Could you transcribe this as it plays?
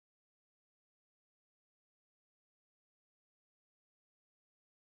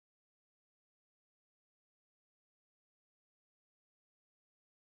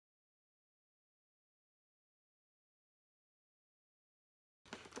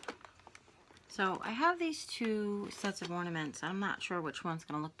So I have these two sets of ornaments. I'm not sure which one's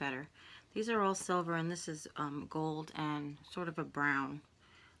going to look better. These are all silver, and this is gold and sort of a brown.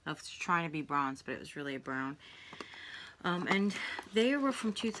 I was trying to be bronze, but it was really a brown. And they were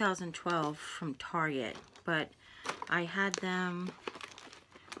from 2012 from Target, but I had them.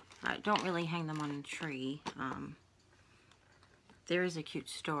 I don't really hang them on a tree. There is a cute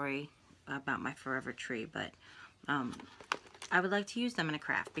story about my forever tree, but I would like to use them in a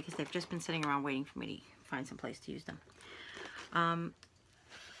craft because they've just been sitting around waiting for me to find some place to use them.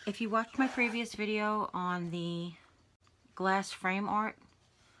 If you watched my previous video on the glass frame art,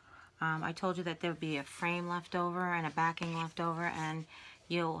 I told you that there would be a frame left over and a backing left over, and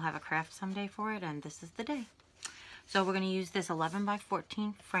you'll have a craft someday for it, and this is the day. So we're going to use this 11 by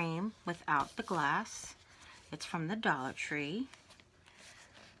 14 frame without the glass. It's from the Dollar Tree.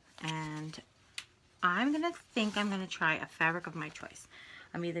 And I'm going to try a fabric of my choice.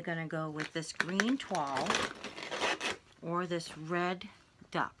 I'm either going to go with this green toile or this red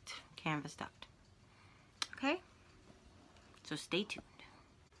duct, canvas duct. Okay? So stay tuned.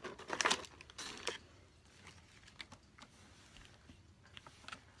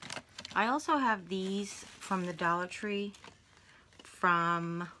 I also have these from the Dollar Tree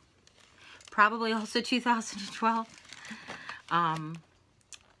from probably also 2012.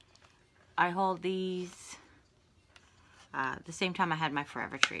 I hold these the same time I had my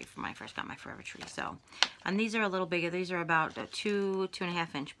forever tree, when I first got my forever tree. So, and these are a little bigger. These are about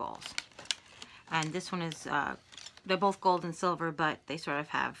 2.5 inch balls. And this one is, they're both gold and silver, but they sort of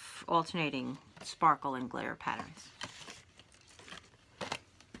have alternating sparkle and glitter patterns.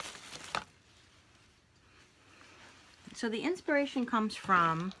 So the inspiration comes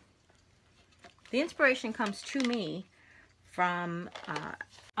to me from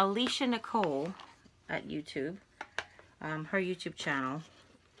Alicia Nicole at YouTube, her YouTube channel.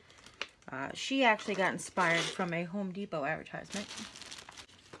 She actually got inspired from a Home Depot advertisement.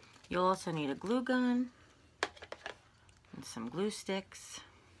 You'll also need a glue gun and some glue sticks.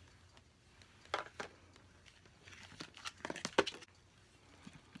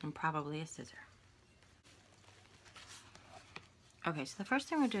 And probably a scissor. Okay, so the first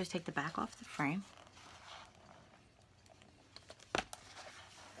thing we're going to do is take the back off the frame.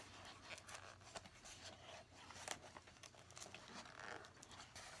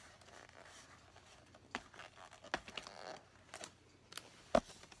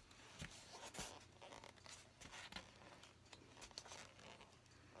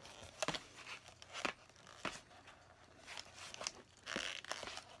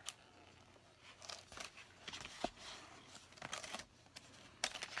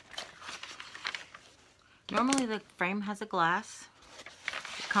 Normally the frame has a glass.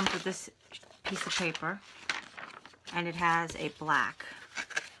 It comes with this piece of paper, and it has a black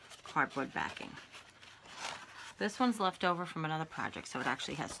cardboard backing. This one's left over from another project, so it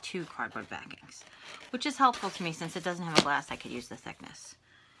actually has two cardboard backings, which is helpful to me since it doesn't have a glass. I could use the thickness.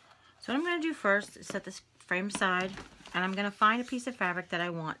 So what I'm going to do first is set this frame aside, and I'm going to find a piece of fabric that I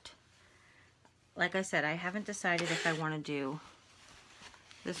want. Like I said, I haven't decided if I want to do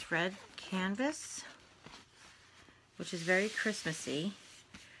this red canvas, which is very Christmassy.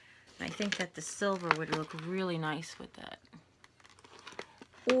 I think that the silver would look really nice with that.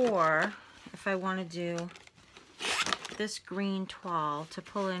 Or if I want to do this green toile to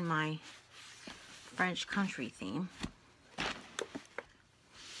pull in my French country theme.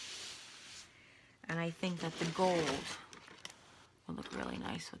 And I think that the gold will look really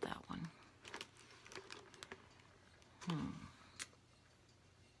nice with that one.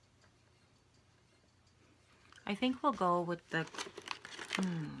 I think we'll go with the, I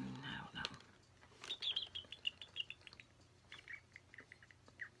don't know.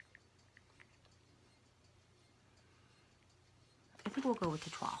 I think we'll go with the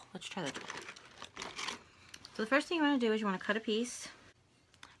toile. Let's try the toile. So the first thing you want to do is you want to cut a piece.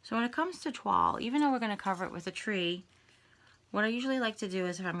 So when it comes to toile, even though we're going to cover it with a tree, what I usually like to do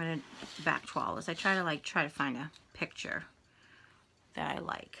is, if I'm going to back toile, is I try to find a picture that I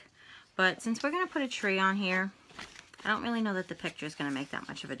like. But since we're going to put a tree on here, I don't really know that the picture is going to make that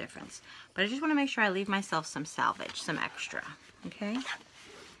much of a difference. But I just want to make sure I leave myself some salvage, some extra, okay?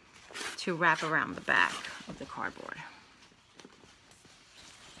 To wrap around the back of the cardboard.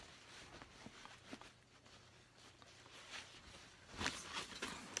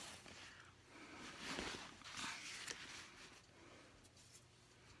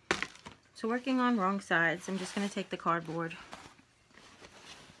 So working on wrong sides, I'm just going to take the cardboard.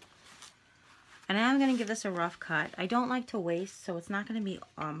 And I'm going to give this a rough cut. I don't like to waste, so it's not going to be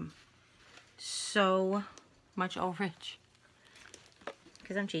so much overage.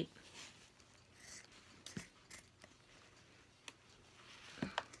 Because I'm cheap.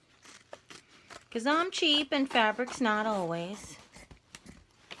 Because I'm cheap and fabric's not always.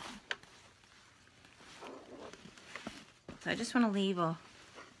 So I just want to leave a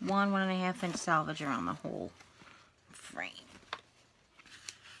 1.5 inch salvage around the whole frame.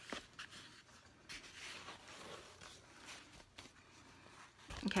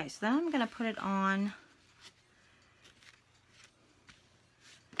 Okay, so then I'm going to put it on.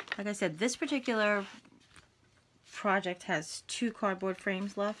 Like I said, this particular project has 2 cardboard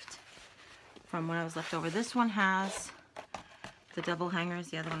frames left from when I was left over. This one has the double hangers.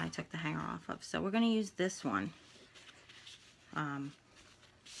 The other one I took the hanger off of. So we're going to use this one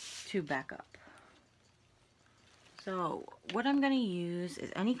to back up. So what I'm going to use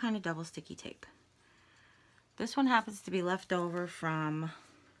is any kind of double sticky tape. This one happens to be left over from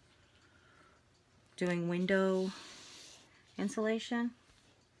doing window insulation.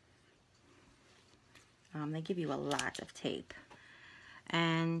 They give you a lot of tape.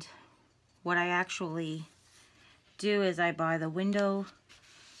 And what I actually do is I buy the window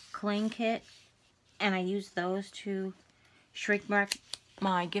cling kit and I use those to shrink wrap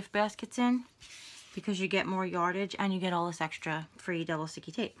my gift baskets in, because you get more yardage and you get all this extra free double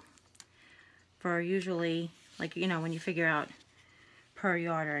sticky tape for usually, like, you know, when you figure out per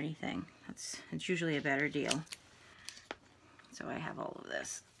yard or anything, it's usually a better deal. So I have all of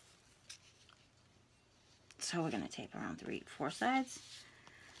this. So we're going to tape around 4 sides.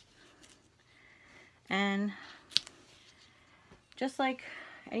 And just like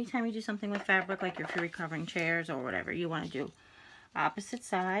anytime you do something with fabric, like if you're recovering chairs or whatever, you want to do opposite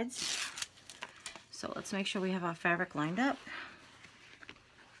sides. So let's make sure we have our fabric lined up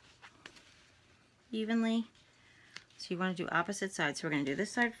evenly. So you want to do opposite sides. So we're going to do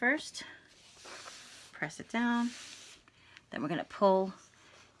this side first. Press it down. Then we're going to pull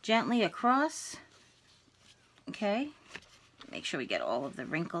gently across. Okay. Make sure we get all of the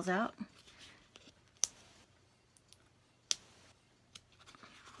wrinkles out.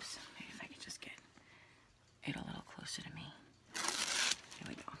 Oops, maybe if I could just get it a little closer to me. There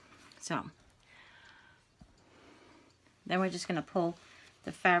we go. So then we're just going to pull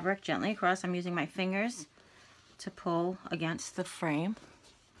the fabric gently across. I'm using my fingers to pull against the frame.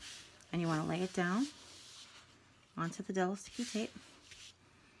 And you want to lay it down onto the double sticky tape.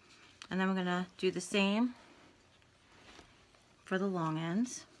 And then we're going to do the same for the long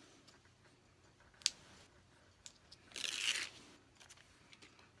ends.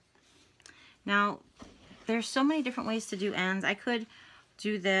 Now, there's so many different ways to do ends. I could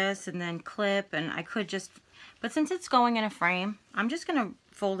do this and then clip, and I could just, but since it's going in a frame, I'm just going to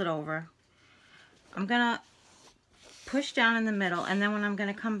fold it over. I'm going to push down in the middle, and then when I'm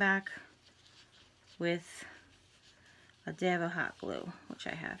going to come back with a dab of hot glue, which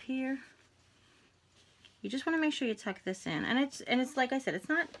I have here, you just want to make sure you tuck this in. And it's like I said, it's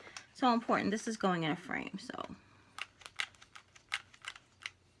not so important. This is going in a frame, so.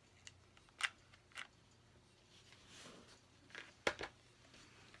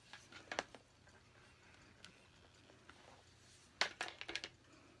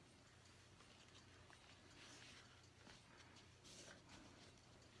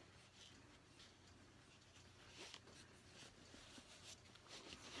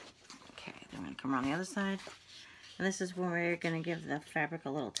 Come around the other side, and this is where we're going to give the fabric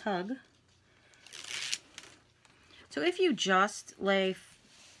a little tug. So if you just lay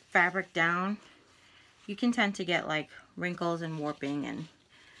fabric down, you can tend to get like wrinkles and warping, and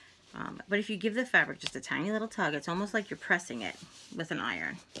but if you give the fabric just a tiny little tug, it's almost like you're pressing it with an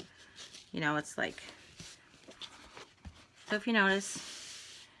iron. You know, it's like, so if you notice,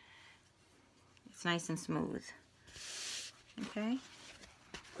 it's nice and smooth. Okay.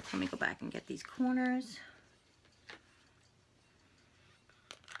 Let me go back and get these corners.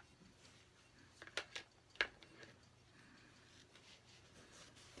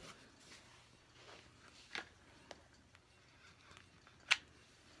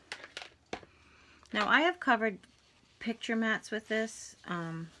 Now I have covered picture mats with this,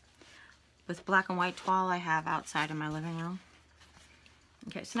 with black and white toile I have outside in my living room.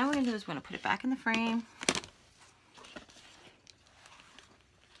 Okay, so now what we're going to do is we're going to put it back in the frame.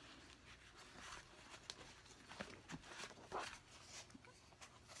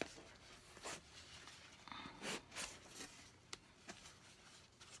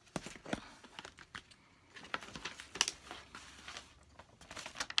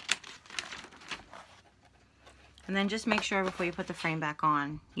 And then just make sure before you put the frame back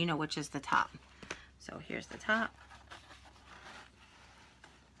on, you know which is the top. So here's the top.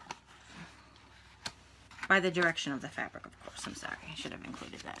 By the direction of the fabric, of course. I'm sorry, I should have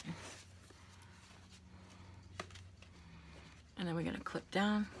included that. And then we're going to clip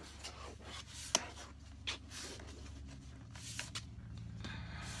down.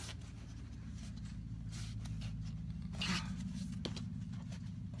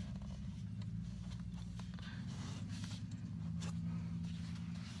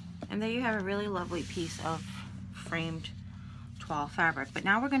 And there you have a really lovely piece of framed toile fabric. But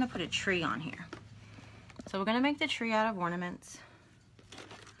now we're going to put a tree on here. So we're going to make the tree out of ornaments,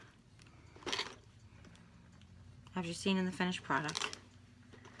 as you've seen in the finished product.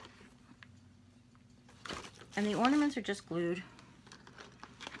 And the ornaments are just glued.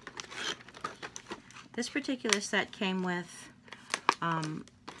 This particular set came with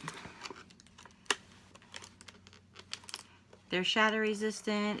they're shatter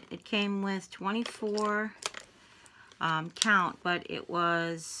resistant. It came with 24 count, but it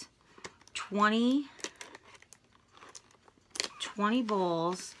was 20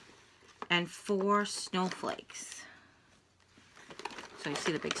 bowls and 4 snowflakes. So you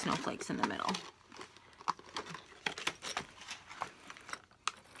see the big snowflakes in the middle.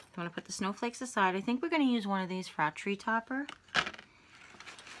 I'm going to put the snowflakes aside. I think we're going to use one of these for our tree topper.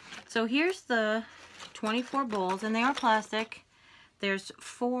 So here's the 24 bowls, and they are plastic. There's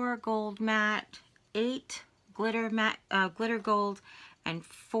 4 gold matte, 8 glitter gold, and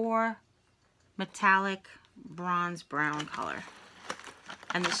 4 metallic bronze brown color.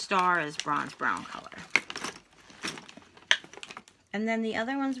 And the star is bronze brown color. And then the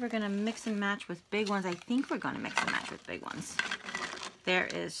other ones we're going to mix and match with big ones. I think we're going to mix and match with big ones. There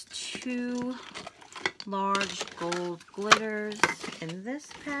is 2 large gold glitters in this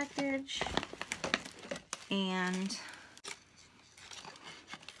package. And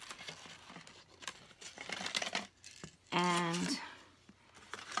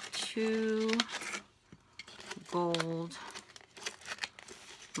two gold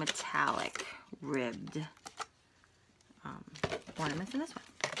metallic ribbed ornaments in this one.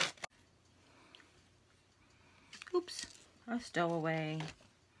 Oops, a stowaway.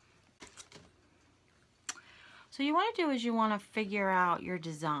 So you want to do is you want to figure out your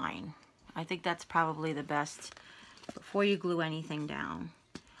design. I think that's probably the best before you glue anything down.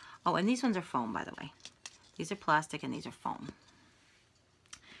 Oh, and these ones are foam, by the way. These are plastic and these are foam.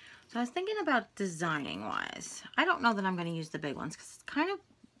 So I was thinking about designing wise. I don't know that I'm going to use the big ones because it's kind of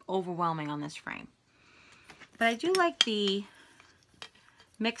overwhelming on this frame. But I do like the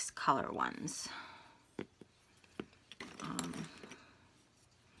mixed color ones.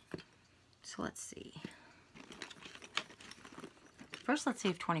 So let's see. First, let's see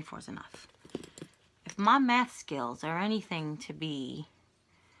if 24 is enough. If my math skills are anything to be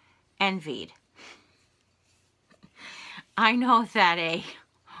envied, I know that a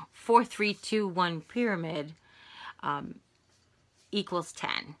 4, 3, 2, 1 pyramid equals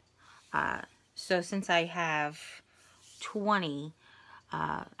 10. So since I have 20,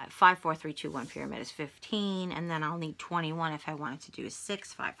 5, 4, 3, 2, 1 pyramid is 15, and then I'll need 21 if I wanted to do a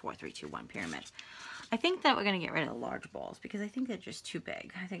 6, 5, 4, 3, 2, 1 pyramid. I think that we're going to get rid of the large balls because I think they're just too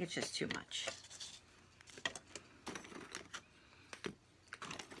big. I think it's just too much.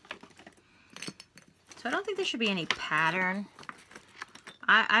 So I don't think there should be any pattern.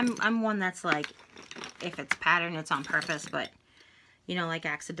 I'm one that's like, if it's pattern, it's on purpose, but you know, like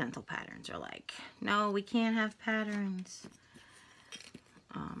accidental patterns are like, no, we can't have patterns.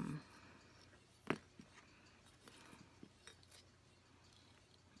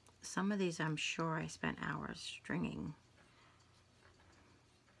 Some of these I'm sure I spent hours stringing.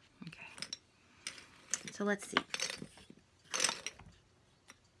 Okay, so let's see.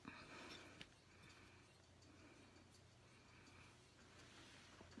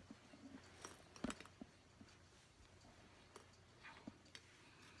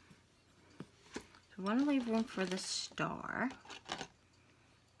 I want to leave room for the star,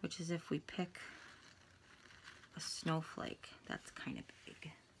 which is if we pick a snowflake. That's kind of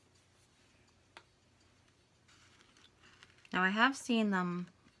big. Now I have seen them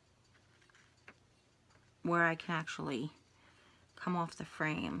where I can actually come off the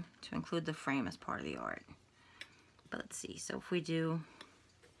frame to include the frame as part of the art. But let's see. So if we do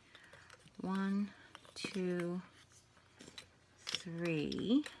 1, 2,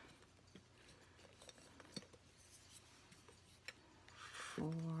 3,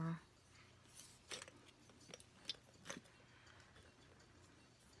 4,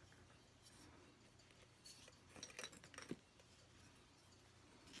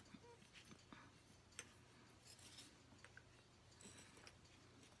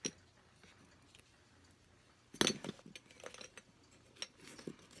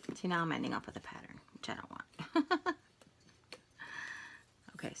 see, now I'm ending up with a pattern, which I don't want.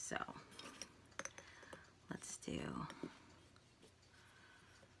 Okay, so let's do,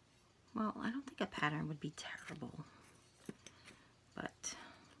 well, I don't think a pattern would be terrible, but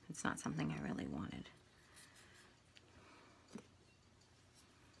it's not something I really wanted.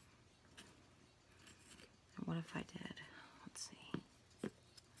 And what if I did, let's see.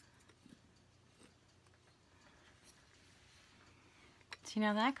 See,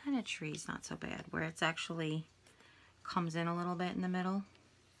 now that kind of tree is not so bad, where it's actually comes in a little bit in the middle.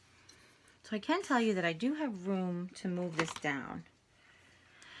 So I can tell you that I do have room to move this down.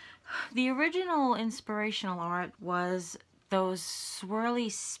 The original inspirational art was those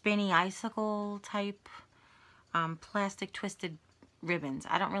swirly, spinny icicle type plastic twisted ribbons.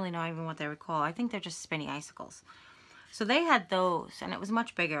 I don't really know even what they were called. I think they're just spinny icicles. So they had those, and it was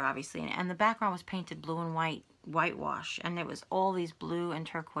much bigger, obviously, and the background was painted blue and white, whitewash, and there was all these blue and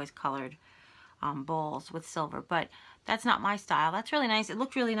turquoise colored balls with silver, but that's not my style. That's really nice. It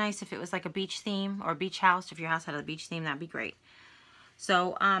looked really nice if it was like a beach theme or a beach house. If your house had a beach theme, that'd be great.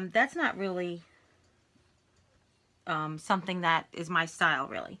 So that's not really something that is my style,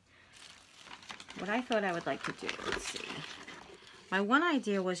 really. What I thought I would like to do, let's see. My one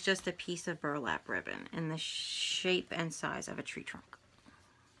idea was just a piece of burlap ribbon in the shape and size of a tree trunk,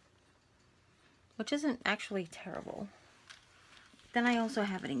 which isn't actually terrible. Then I also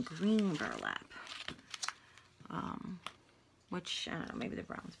have it in green burlap, which, I don't know, maybe the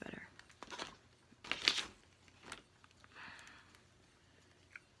brown's better.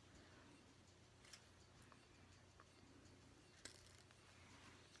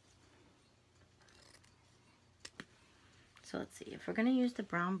 So let's see, if we're going to use the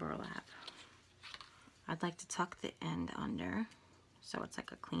brown burlap, I'd like to tuck the end under so it's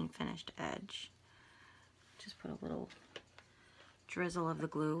like a clean finished edge. Just put a little drizzle of the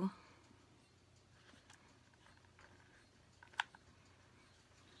glue.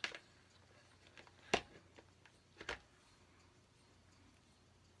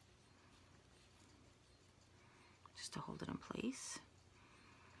 Just to hold it in place.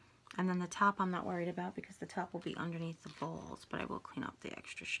 And then the top I'm not worried about because the top will be underneath the balls, but I will clean up the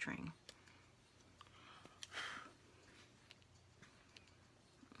extra string.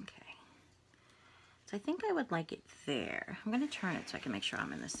 Okay. So I think I would like it there. I'm going to turn it so I can make sure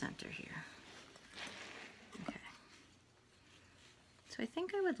I'm in the center here. Okay. So I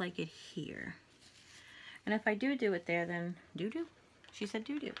think I would like it here. And if I do it there, then doo-doo. She said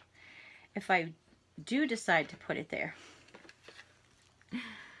doo-doo. If I do decide to put it there,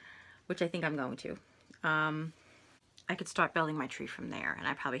 which I think I'm going to, I could start building my tree from there, and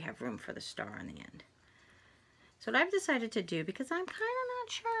I probably have room for the star in the end. So what I've decided to do, because I'm kind of not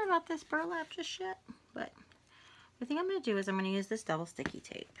sure about this burlap just yet, but the thing I'm going to do is I'm going to use this double sticky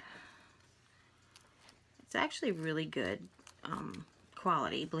tape. It's actually really good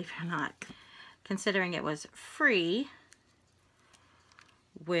quality, believe it or not, considering it was free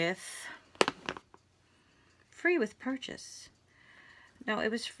with purchase. No,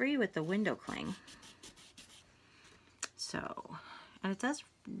 it was free with the window cling. So, and it does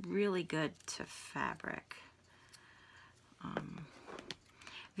really good to fabric.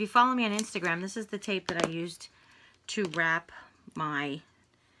 If you follow me on Instagram, this is the tape that I used to wrap my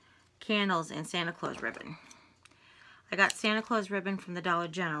candles in Santa Claus ribbon. I got Santa Claus ribbon from the Dollar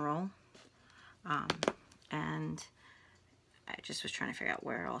General, and I just was trying to figure out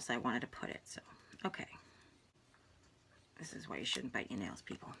where else I wanted to put it. So, okay. This is why you shouldn't bite your nails,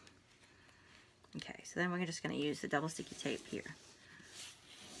 people. Okay, so then we're just going to use the double sticky tape here.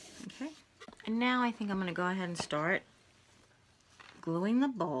 Okay, and now I think I'm going to go ahead and start gluing the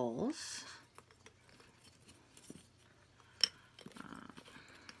balls.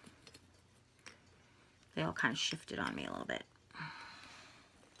 They all kind of shifted on me a little bit.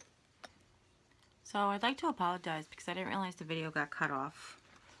 So I'd like to apologize because I didn't realize the video got cut off.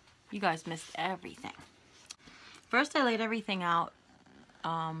 You guys missed everything. First I laid everything out.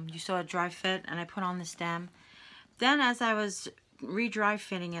 You saw a dry fit, and I put on the stem. Then as I was re-dry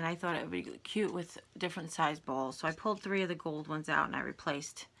fitting it, I thought it would be cute with different size balls. So I pulled 3 of the gold ones out and I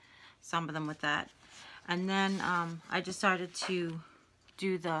replaced some of them with that. And then I decided to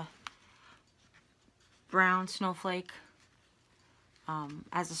do the brown snowflake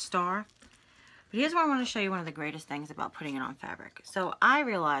as a star. But here's where I want to show you one of the greatest things about putting it on fabric. So I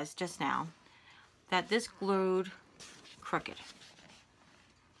realized just now that this glued crooked. Do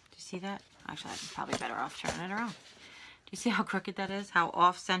you see that? Actually, I'm probably better off turning it around. Do you see how crooked that is? How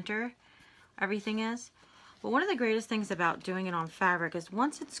off-center everything is? Well, one of the greatest things about doing it on fabric is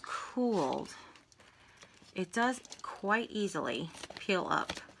once it's cooled, it does quite easily peel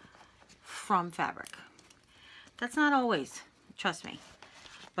up from fabric. That's not always, trust me,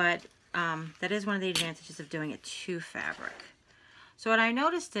 but that is one of the advantages of doing it to fabric. So what I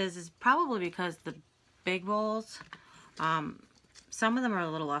noticed is probably because the big balls, some of them are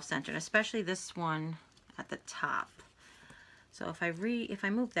a little off-center, especially this one at the top. So if I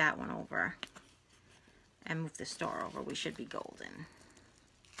move that one over and move the star over, we should be golden.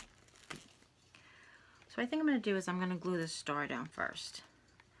 So I think I'm going to do is I'm going to glue this star down first.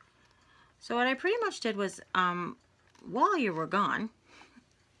 So what I pretty much did was, while you were gone,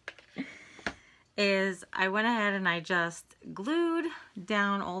 is I went ahead and I just glued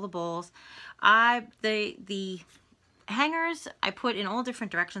down all the bowls. The hangers I put in all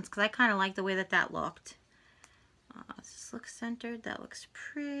different directions because I kind of like the way that looked. Does this look centered? That looks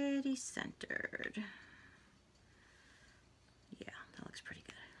pretty centered. Yeah, that looks pretty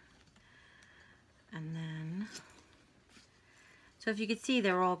good. And then, so if you could see,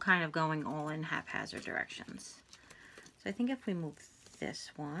 they're all kind of going all in haphazard directions. So I think if we move this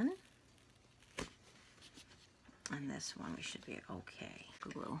one and this one, we should be okay.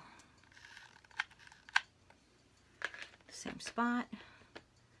 Glue. The same spot.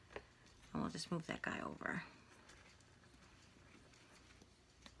 And we'll just move that guy over.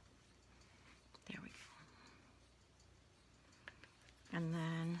 There we go. And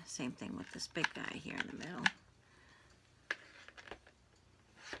then same thing with this big guy here in the middle.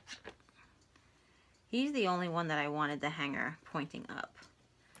 He's the only one that I wanted the hanger pointing up,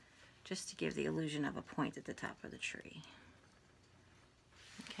 just to give the illusion of a point at the top of the tree.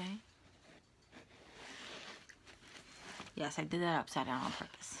 Okay. Yes, I did that upside down on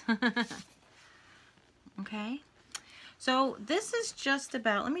purpose. Okay. So this is just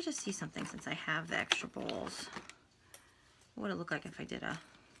about, let me just see something since I have the extra bowls. What would it look like if I did a,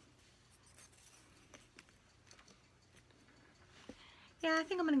 yeah, I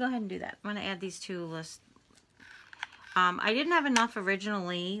think I'm going to go ahead and do that. I'm going to add these two lists. I didn't have enough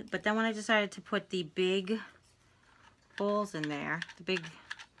originally, but then when I decided to put the big bowls in there, the big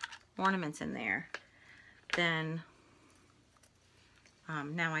ornaments in there, then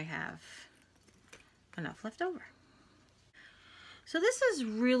now I have enough left over. So this is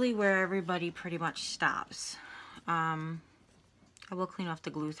really where everybody pretty much stops. I will clean off the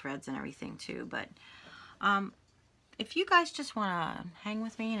glue threads and everything too, but if you guys just want to hang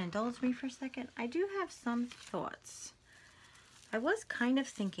with me and indulge me for a second, I do have some thoughts. I was kind of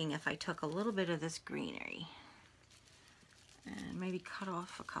thinking if I took a little bit of this greenery and maybe cut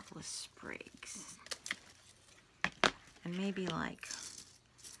off a couple of sprigs and maybe like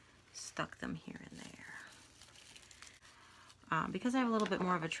stuck them here and there. Because I have a little bit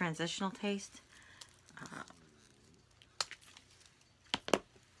more of a transitional taste,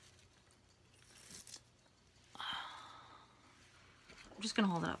 I'm just going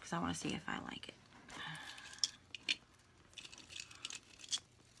to hold it up because I want to see if I like it.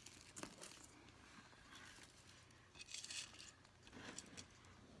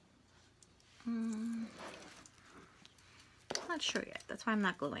 Not sure yet. That's why I'm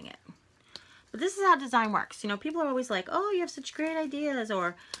not gluing it. But this is how design works. You know, people are always like, oh, you have such great ideas,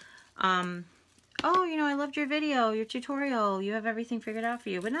 or oh, you know, I loved your video, your tutorial, you have everything figured out for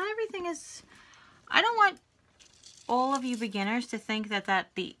you. But not everything is, I don't want all of you beginners to think that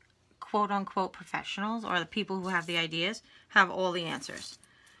the quote-unquote professionals or the people who have the ideas have all the answers.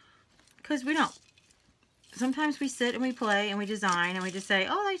 Because we don't. Sometimes we sit and we play and we design and we just say,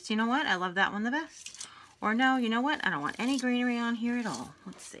 oh, you know what, I love that one the best. Or no, you know what, I don't want any greenery on here at all.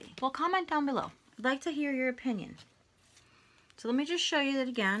 Let's see. Well, comment down below. I'd like to hear your opinion. So let me just show you that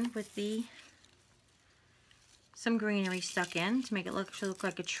again with some greenery stuck in to make it look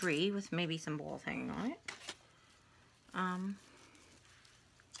like a tree with maybe some balls hanging on it.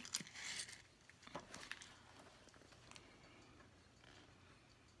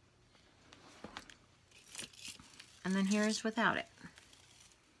 And then here's without it.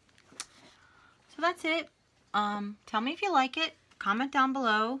 So that's it. Tell me if you like it. Comment down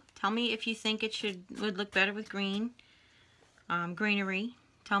below. Tell me if you think it would look better with greenery.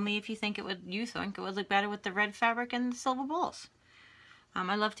 Tell me if you think it would look better with the red fabric and the silver balls.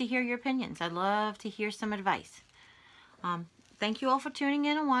 I'd love to hear your opinions. I'd love to hear some advice. Thank you all for tuning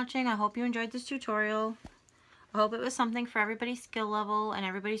in and watching. I hope you enjoyed this tutorial. I hope it was something for everybody's skill level and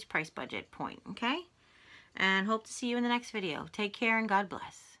everybody's price budget point, okay? And hope to see you in the next video. Take care and God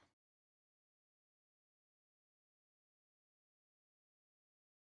bless.